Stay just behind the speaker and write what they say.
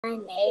I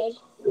made?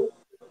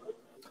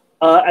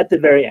 At the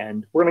very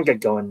end. We're going to get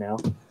going now.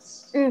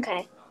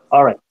 Okay.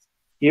 All right.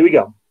 Here we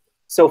go.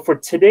 So for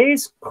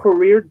today's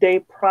career day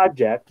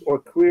project or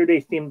career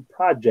day themed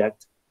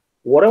project,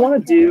 what I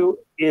want to do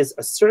is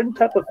a certain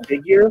type of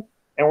figure,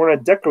 and we're going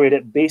to decorate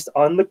it based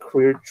on the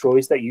career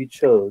choice that you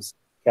chose.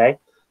 Okay.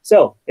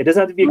 So it doesn't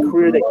have to be a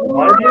career that you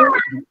want to do. It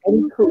can be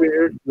any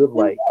career you would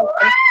like.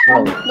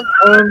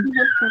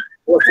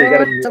 Let's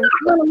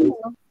see,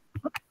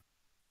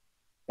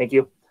 thank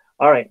you.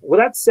 All right. With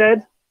that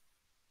said,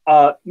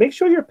 make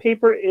sure your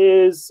paper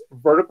is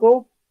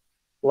vertical,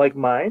 like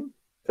mine,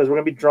 because we're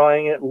going to be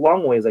drawing it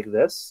long ways like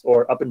this,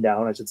 or up and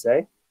down, I should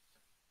say.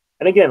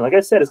 And again, like I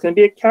said, it's going to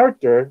be a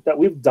character that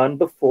we've done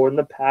before in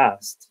the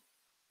past.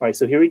 All right,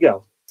 so here we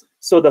go.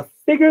 So the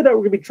figure that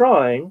we're going to be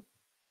drawing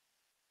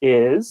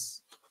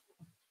is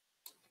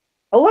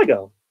a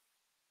Lego.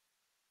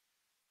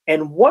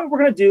 And what we're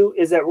going to do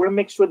is that we're going to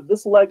make sure that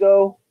this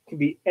Lego can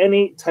be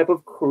any type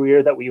of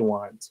career that we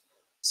want.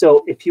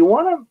 So if you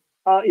want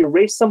to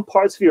erase some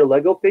parts of your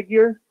Lego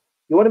figure,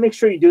 you want to make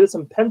sure you do this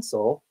in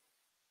pencil.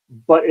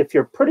 But if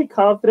you're pretty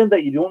confident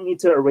that you don't need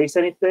to erase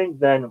anything,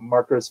 then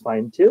marker is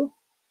fine too.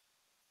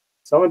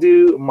 So I'm going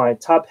to do my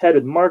top head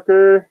with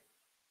marker.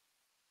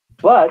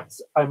 But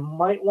I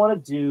might want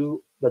to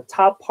do the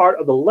top part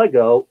of the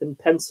Lego in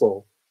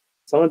pencil.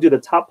 So I'm going to do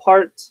the top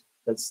part,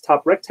 that's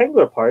top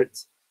rectangular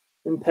part,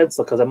 in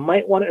pencil because I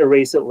might want to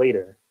erase it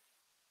later.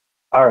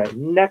 All right,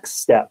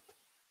 next step.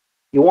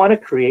 You want to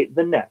create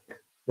the neck.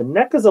 The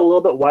neck is a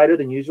little bit wider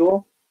than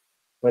usual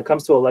when it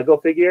comes to a Lego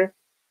figure.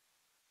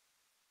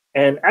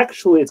 And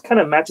actually, it's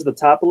kind of matches the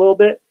top a little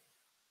bit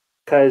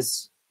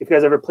because if you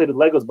guys ever played with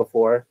Legos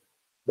before,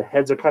 the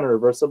heads are kind of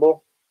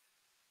reversible.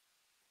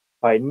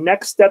 All right,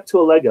 next step to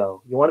a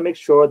Lego. You want to make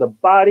sure the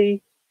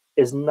body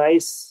is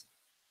nice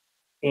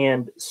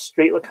and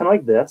straight, kind of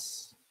like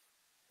this.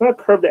 I'm going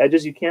to curve the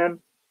edges you can.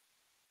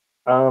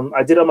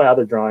 I did on my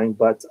other drawing,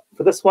 but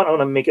for this one, I'm going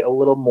to make it a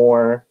little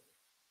more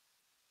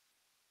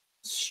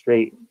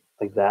straight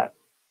like that.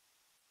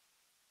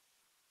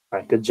 All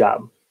right, good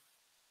job.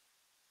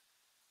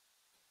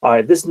 All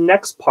right, this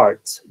next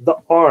part, the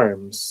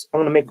arms. I'm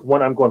going to make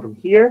one. I'm going from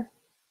here,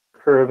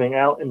 curving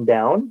out and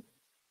down.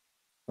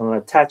 I'm going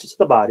to attach it to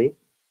the body.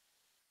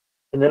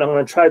 And then I'm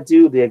going to try to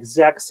do the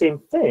exact same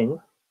thing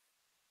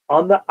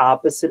on the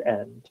opposite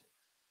end.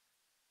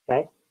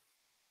 Okay.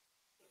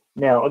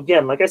 Now,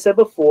 again, like I said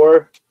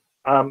before,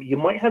 you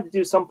might have to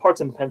do some parts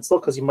in pencil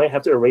because you might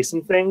have to erase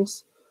some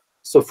things.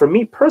 So for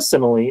me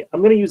personally,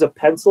 I'm going to use a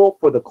pencil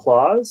for the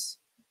claws.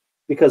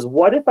 Because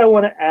what if I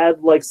want to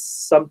add like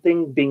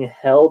something being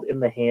held in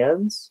the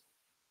hands?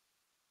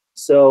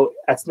 So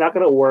that's not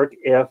going to work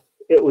if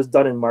it was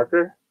done in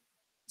marker.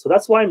 So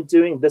that's why I'm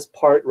doing this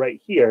part right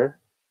here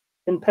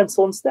in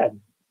pencil instead.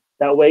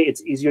 That way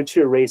it's easier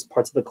to erase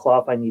parts of the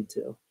claw if I need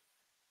to.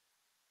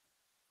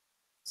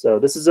 So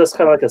this is just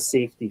kind of like a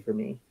safety for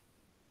me.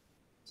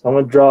 So I'm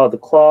going to draw the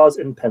claws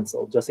in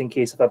pencil just in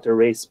case if I have to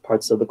erase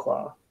parts of the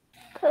claw.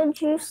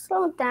 Could you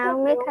slow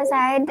down because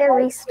I had to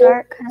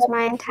restart because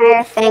my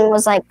entire thing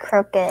was like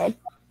crooked.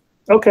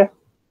 Okay.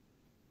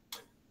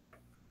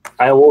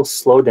 I will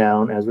slow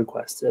down as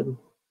requested. With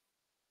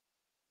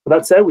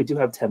that said, we do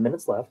have 10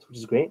 minutes left, which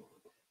is great.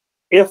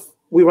 If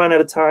we run out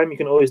of time, you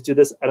can always do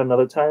this at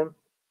another time.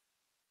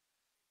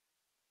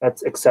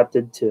 That's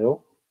accepted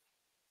too.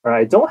 All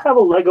right, I don't have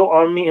a Lego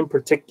on me in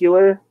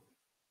particular,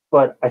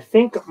 but I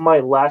think my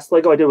last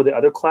Lego I did with the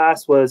other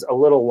class was a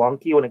little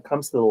wonky when it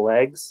comes to the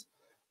legs.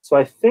 So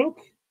I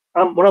think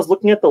when I was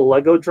looking at the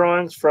Lego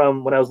drawings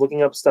from when I was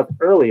looking up stuff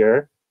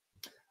earlier,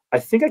 I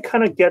think I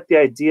kind of get the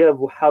idea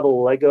of how the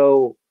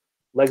Lego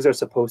legs are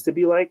supposed to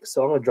be like.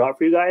 So I'm going to draw it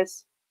for you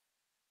guys.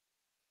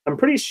 I'm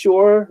pretty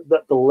sure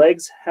that the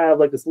legs have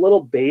like this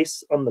little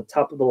base on the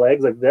top of the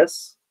legs like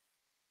this.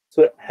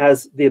 So it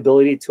has the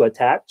ability to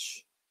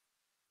attach.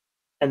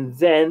 And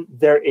then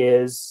there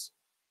is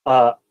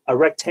a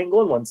rectangle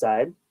on one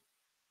side.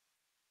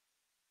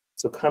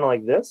 So kind of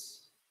like this.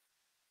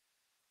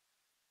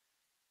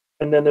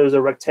 And then there's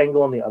a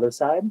rectangle on the other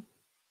side. And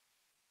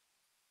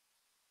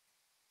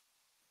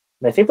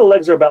I think the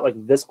legs are about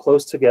like this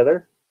close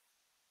together.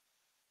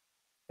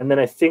 And then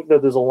I think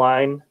that there's a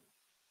line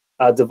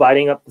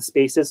dividing up the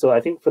spaces. So I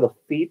think for the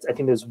feet, I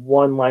think there's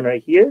one line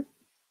right here.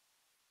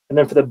 And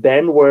then for the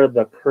bend where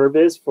the curve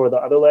is for the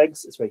other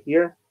legs, it's right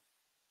here.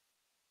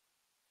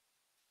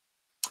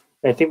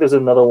 And I think there's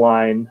another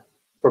line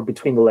for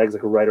between the legs,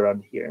 like right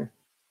around here.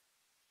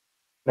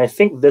 And I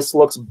think this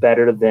looks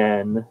better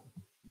than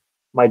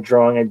my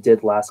drawing I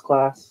did last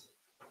class.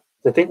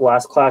 I think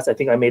last class, I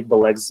think I made the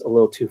legs a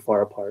little too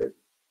far apart.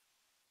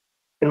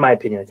 In my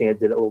opinion, I think I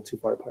did it a little too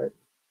far apart.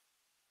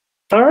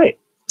 All right,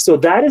 so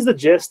that is the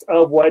gist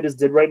of what I just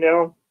did right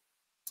now.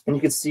 And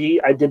you can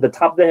see I did the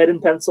top of the head in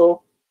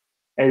pencil.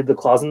 I did the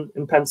claws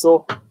in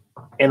pencil.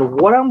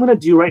 And what I'm going to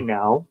do right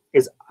now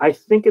is I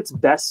think it's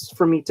best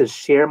for me to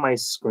share my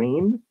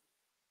screen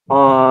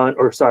on,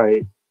 or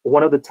sorry,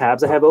 one of the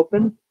tabs I have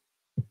open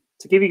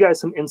to give you guys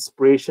some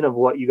inspiration of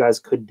what you guys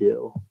could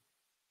do.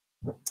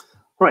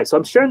 All right, so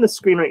I'm sharing the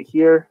screen right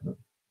here.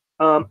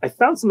 I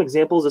found some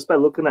examples just by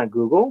looking at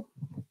Google.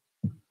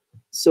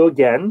 So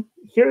again,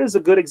 here is a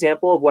good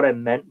example of what I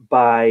meant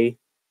by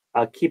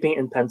keeping it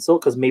in pencil,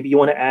 because maybe you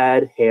want to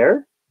add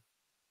hair.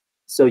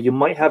 So you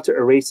might have to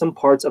erase some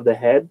parts of the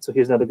head. So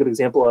here's another good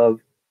example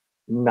of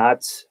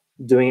not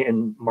doing it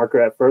in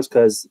marker at first,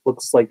 because it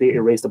looks like they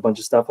erased a bunch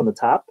of stuff on the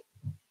top.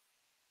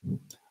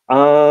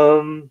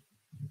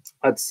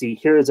 Let's see,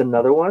 here is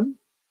another one.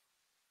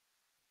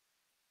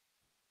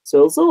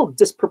 So it's a little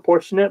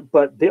disproportionate,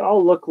 but they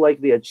all look like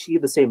they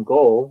achieved the same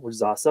goal, which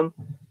is awesome.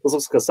 This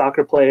looks like a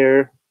soccer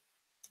player.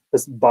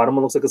 This bottom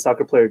one looks like a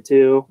soccer player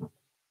too.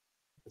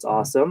 It's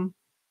awesome.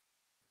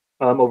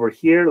 Over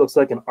here, looks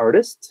like an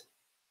artist.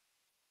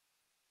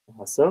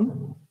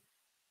 Awesome.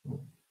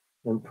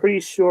 I'm pretty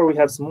sure we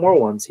have some more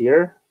ones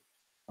here.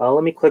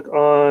 Let me click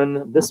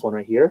on this one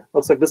right here.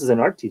 Looks like this is an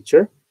art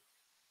teacher.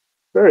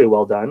 Very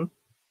well done.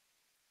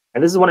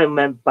 And this is what I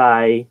meant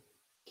by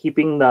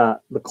keeping the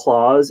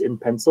claws in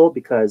pencil,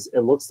 because it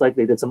looks like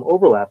they did some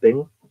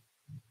overlapping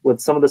with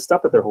some of the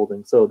stuff that they're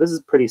holding. So this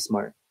is pretty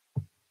smart.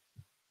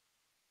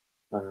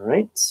 All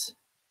right.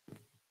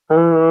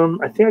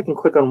 I think I can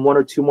click on one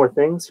or two more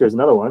things. Here's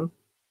another one.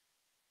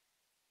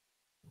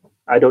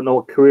 I don't know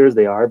what careers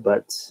they are,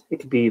 but it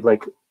could be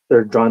like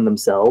they're drawing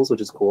themselves,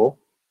 which is cool.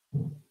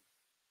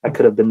 That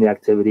could have been the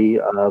activity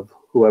of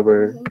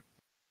whoever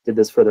did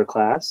this for their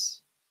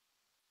class.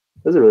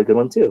 This is a really good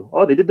one too.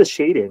 Oh, they did the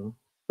shading.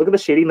 Look at the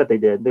shading that they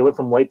did. They went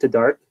from light to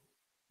dark.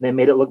 And they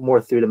made it look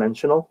more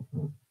three-dimensional.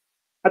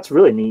 That's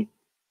really neat.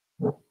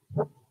 I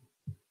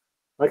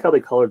like how they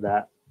colored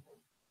that.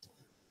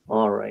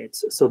 All right,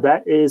 so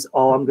that is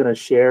all I'm gonna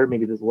share.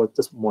 Maybe there's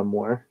just one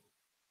more.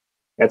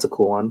 That's a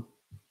cool one.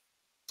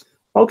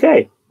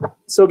 Okay,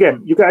 so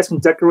again, you guys can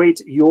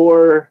decorate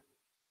your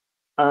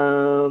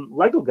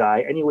Lego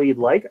guy any way you'd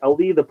like. I'll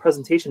leave the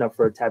presentation up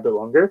for a tad bit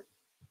longer.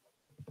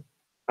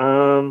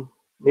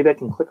 Maybe I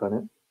can click on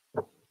it.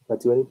 Does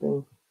that do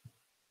anything?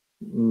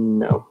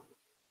 No.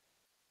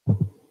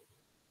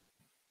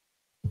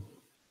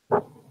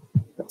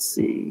 Let's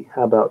see.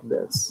 How about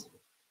this?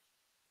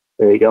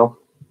 There you go.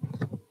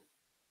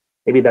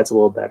 Maybe that's a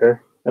little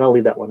better. And I'll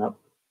leave that one up.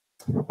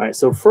 All right,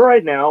 so for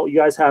right now, you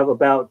guys have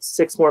about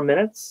 6 more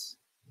minutes.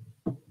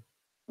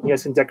 You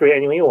guys can decorate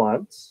any way you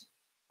want.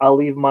 I'll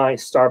leave my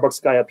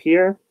Starbucks guy up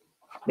here.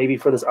 Maybe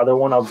for this other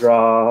one, I'll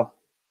draw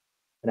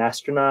an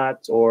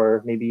astronaut,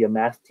 or maybe a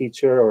math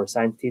teacher, or a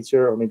science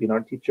teacher, or maybe an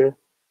art teacher.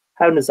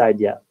 Haven't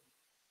decided yet.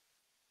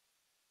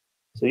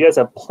 So you guys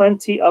have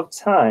plenty of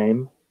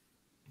time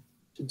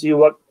to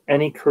do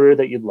any career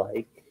that you'd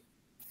like.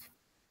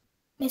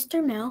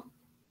 Mr. Mil?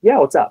 Yeah,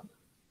 what's up?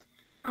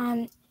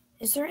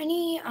 Is there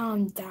any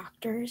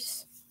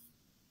doctors?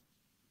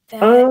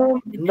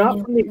 Not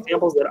from the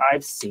examples that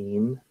I've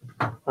seen.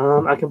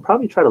 I can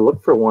probably try to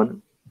look for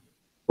one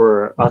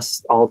for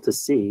us all to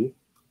see.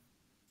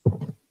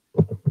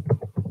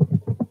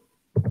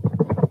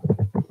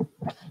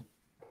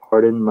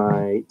 Pardon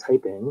my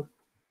typing.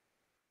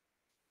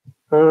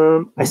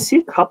 I see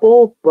a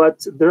couple,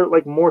 but they're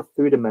like more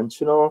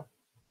three-dimensional.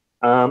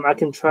 I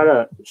can try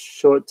to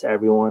show it to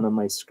everyone on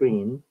my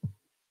screen.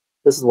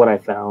 This is what I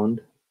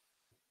found.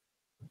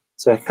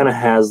 So it kind of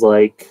has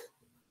like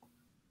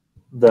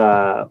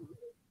the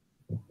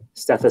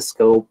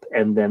stethoscope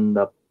and then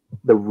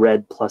the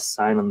red plus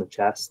sign on the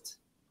chest.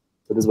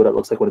 So this is what it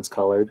looks like when it's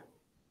colored.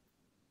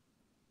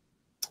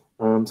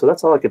 So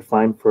that's all I could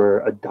find for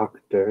a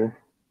doctor.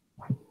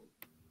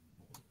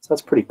 So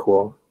that's pretty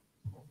cool.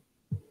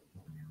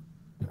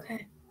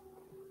 Okay.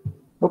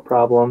 No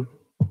problem.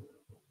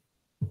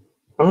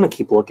 I'm gonna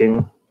keep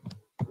looking.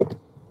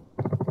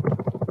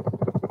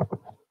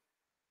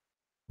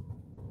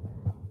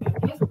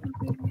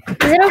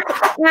 Is it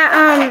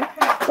okay?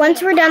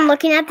 Once we're done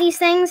looking at these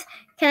things,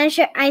 can I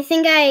show? I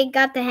think I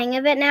got the hang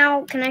of it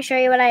now. Can I show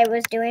you what I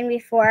was doing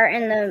before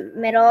in the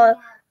middle?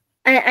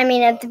 I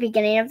mean, at the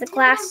beginning of the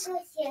class.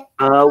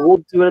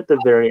 We'll do it at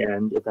the very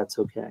end if that's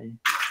okay.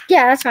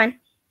 Yeah, that's fine.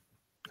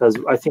 Because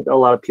I think a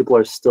lot of people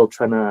are still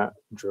trying to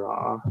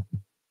draw.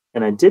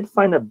 And I did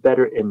find a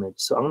better image,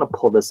 so I'm going to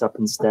pull this up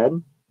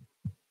instead.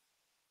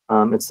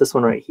 It's this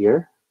one right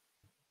here.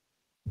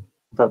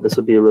 I thought this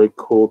would be a really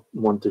cool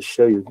one to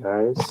show you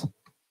guys.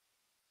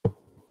 Here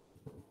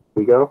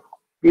we go.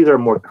 These are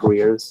more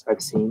careers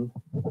I've seen.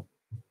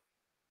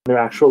 They're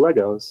actual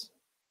Legos.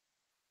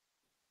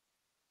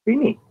 Pretty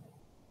neat.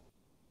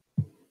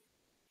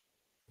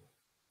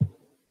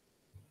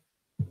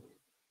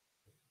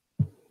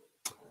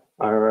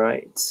 All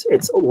right,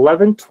 it's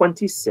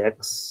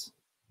 11:26.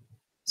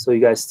 So you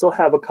guys still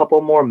have a couple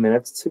more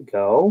minutes to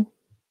go.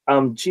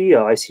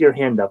 Gio, I see your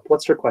hand up.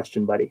 What's your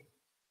question, buddy?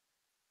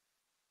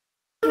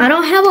 I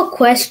don't have a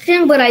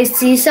question, but I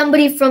see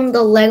somebody from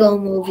the Lego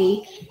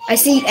movie. I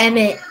see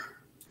Emmett.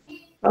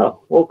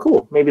 Oh, well,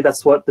 cool. Maybe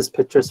that's what this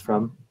picture's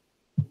from.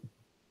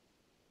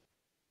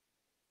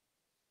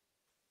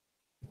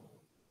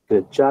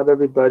 Good job,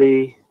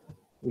 everybody.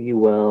 We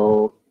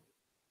will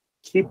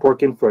keep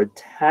working for a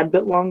tad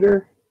bit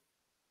longer.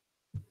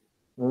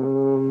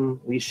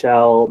 We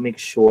shall make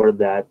sure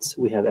that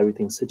we have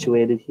everything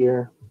situated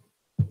here.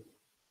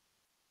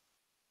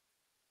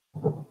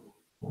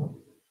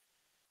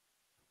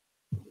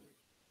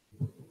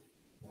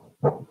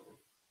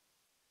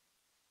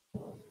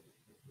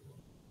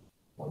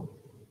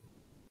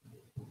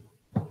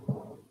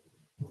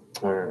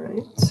 All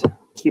right,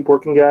 keep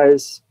working,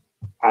 guys.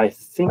 I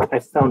think I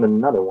found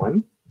another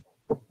one.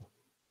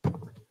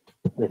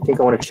 And I think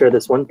I want to share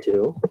this one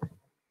too.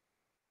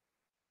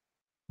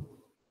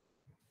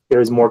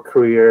 There's more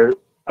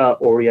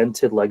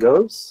career-oriented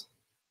Legos.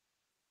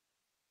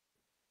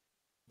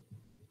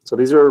 So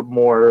these are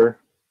more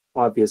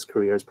obvious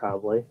careers,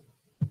 probably.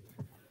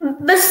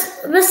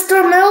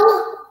 Mr.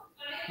 Mill,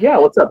 Yeah,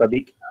 what's up,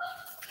 Abik?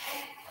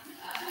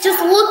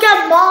 just look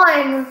at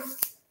mine.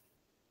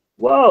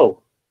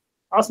 Whoa,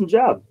 awesome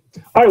job.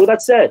 All right, with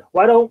that said,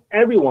 why don't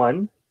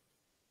everyone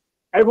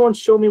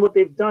show me what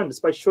they've done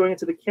just by showing it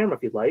to the camera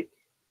if you'd like.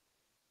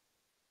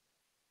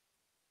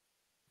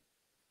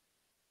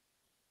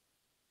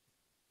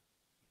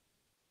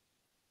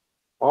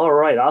 All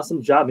right,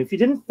 awesome job. If you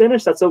didn't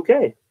finish, that's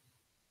okay. If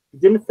you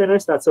didn't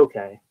finish, that's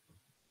okay.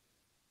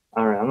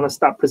 All right, I'm going to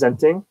stop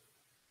presenting.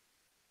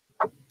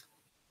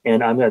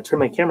 And I'm going to turn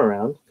my camera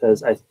around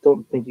because I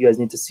don't think you guys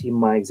need to see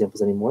my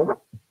examples anymore.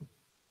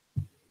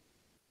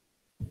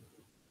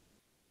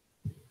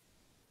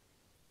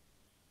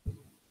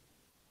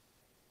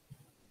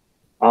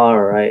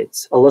 All right,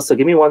 Alyssa,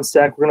 give me 1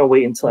 sec. We're going to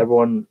wait until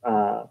everyone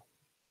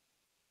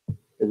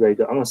is ready to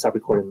go. I'm going to stop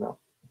recording now.